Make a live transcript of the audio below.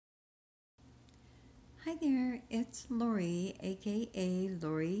Hi there, it's Lori, aka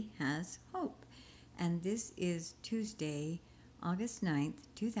Lori Has Hope, and this is Tuesday, August 9th,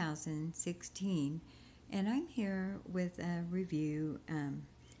 2016, and I'm here with a review, and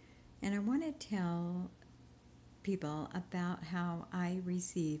I want to tell people about how I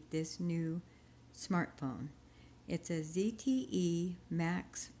received this new smartphone. It's a ZTE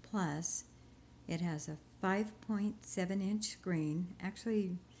Max Plus. It has a 5.7-inch screen.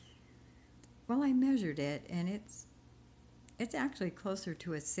 Actually, well, I measured it, and it's actually closer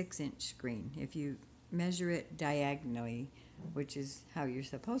to a 6-inch screen if you measure it diagonally, which is how you're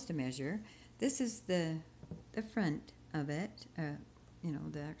supposed to measure. This is the front of it,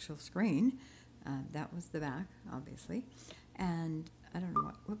 the actual screen. That was the back, obviously. And I don't know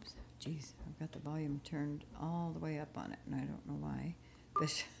what, whoops, geez, I've got the volume turned all the way up on it, and I don't know why.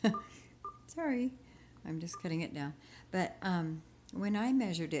 But sorry, I'm just cutting it down. But when I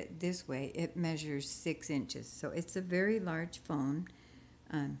measured it this way, it measures 6 inches. So it's a very large phone.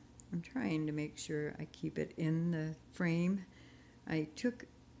 I'm trying to make sure I keep it in the frame. I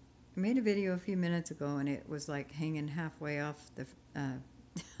made a video a few minutes ago, and it was like hanging halfway off the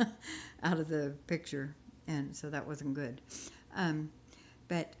out of the picture, and so that wasn't good.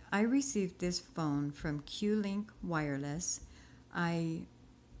 But I received this phone from Q-Link Wireless. I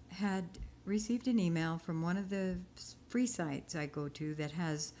had received an email from one of the free sites I go to that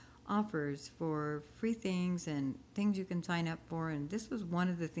has offers for free things and things you can sign up for, and this was one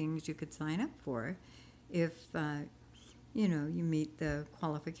of the things you could sign up for if you meet the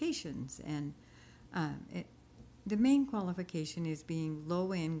qualifications. And the main qualification is being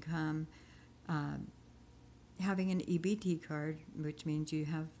low income, having an EBT card, which means you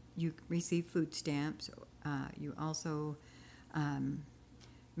receive food stamps. You also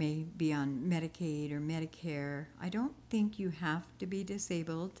may be on Medicaid or Medicare. I don't think you have to be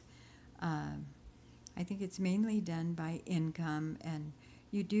disabled. I think it's mainly done by income, and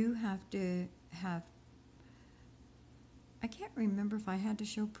you do have to have, I can't remember if I had to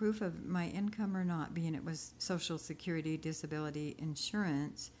show proof of my income or not, being it was Social Security Disability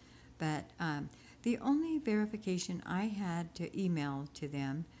Insurance. But the only verification I had to email to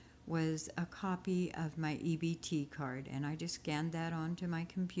them was a copy of my EBT card, and I just scanned that onto my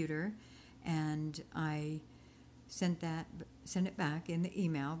computer, and I sent it back in the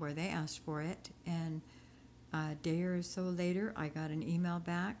email where they asked for it. And a day or so later, I got an email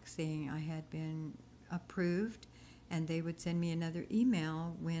back saying I had been approved, and they would send me another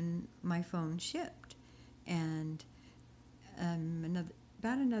email when my phone shipped. And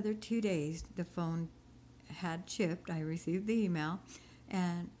about another 2 days, the phone had shipped. I received the email.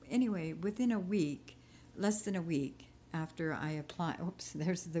 And anyway, within a week, less than a week after I apply,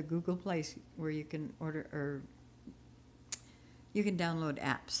 there's the Google Play where you can order, or you can download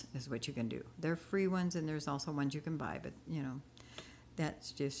apps is what you can do. There are free ones, and there's also ones you can buy, but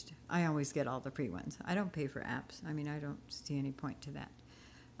that's just, I always get all the free ones. I don't pay for apps. I mean, I don't see any point to that.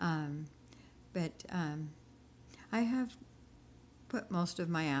 But I have put most of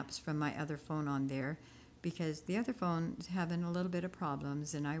my apps from my other phone on there, because the other phone is having a little bit of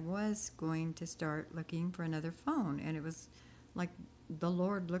problems, and I was going to start looking for another phone. And it was like the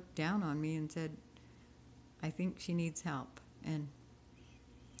Lord looked down on me and said, I think she needs help. And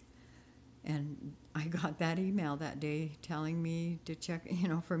I got that email that day telling me to check,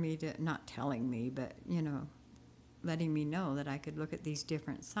 for me to, not telling me, but, letting me know that I could look at these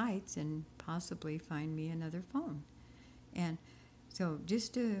different sites and possibly find me another phone. And so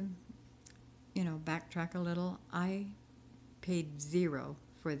just to backtrack a little, I paid $0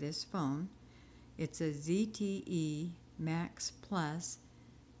 for this phone. It's a ZTE Max Plus.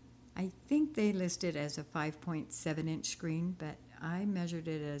 I think they list it as a 5.7-inch screen, but I measured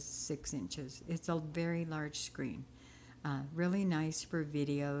it as 6 inches. It's a very large screen. Really nice for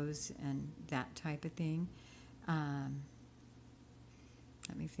videos and that type of thing. Let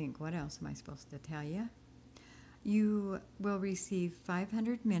me think, what else am I supposed to tell you? You will receive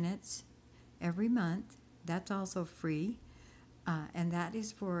 500 minutes every month. That's also free, and that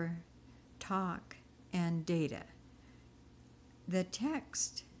is for talk and data. The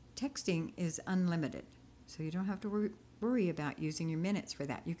texting is unlimited, so you don't have to worry about using your minutes for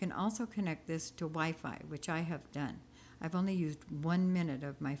that. You can also connect this to Wi-Fi, which I have done. I've only used 1 minute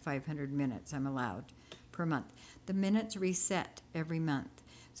of my 500 minutes I'm allowed per month. The minutes reset every month.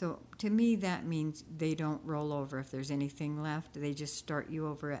 So to me, that means they don't roll over if there's anything left. They just start you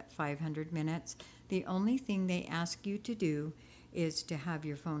over at 500 minutes. The only thing they ask you to do is to have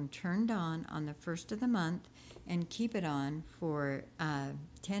your phone turned on the first of the month and keep it on for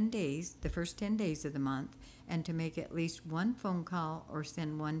 10 days, the first 10 days of the month, and to make at least one phone call or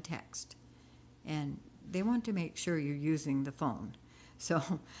send one text. And they want to make sure you're using the phone. So,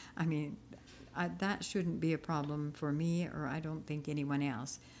 I mean, that shouldn't be a problem for me, or I don't think anyone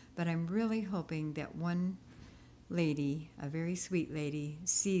else. But I'm really hoping that one lady, a very sweet lady,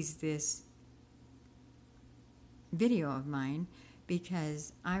 sees this video of mine,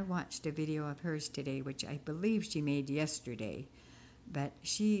 because I watched a video of hers today, which I believe she made yesterday. But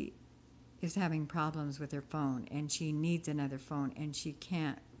she is having problems with her phone, and she needs another phone, and she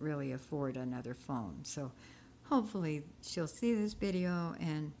can't really afford another phone. So hopefully she'll see this video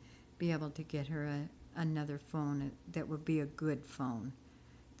and be able to get her another phone that would be a good phone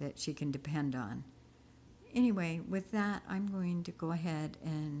that she can depend on. Anyway, with that, I'm going to go ahead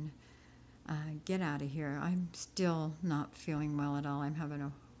and get out of here. I'm still not feeling well at all. I'm having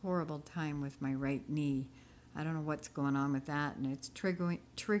a horrible time with my right knee. I don't know what's going on with that, and it's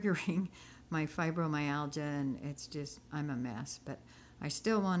triggering my fibromyalgia, and it's just, I'm a mess. But I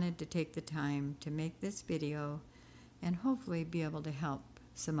still wanted to take the time to make this video and hopefully be able to help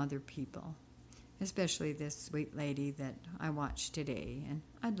some other people, especially this sweet lady that I watched today. And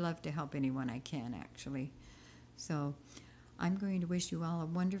I'd love to help anyone I can, actually. So I'm going to wish you all a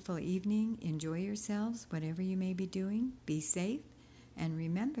wonderful evening. Enjoy yourselves, whatever you may be doing. Be safe, and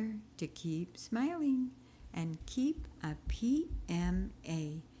remember to keep smiling and keep a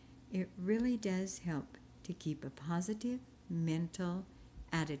PMA. It really does help to keep a positive mental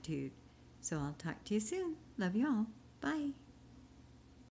attitude. So I'll talk to you soon. Love you all. Bye.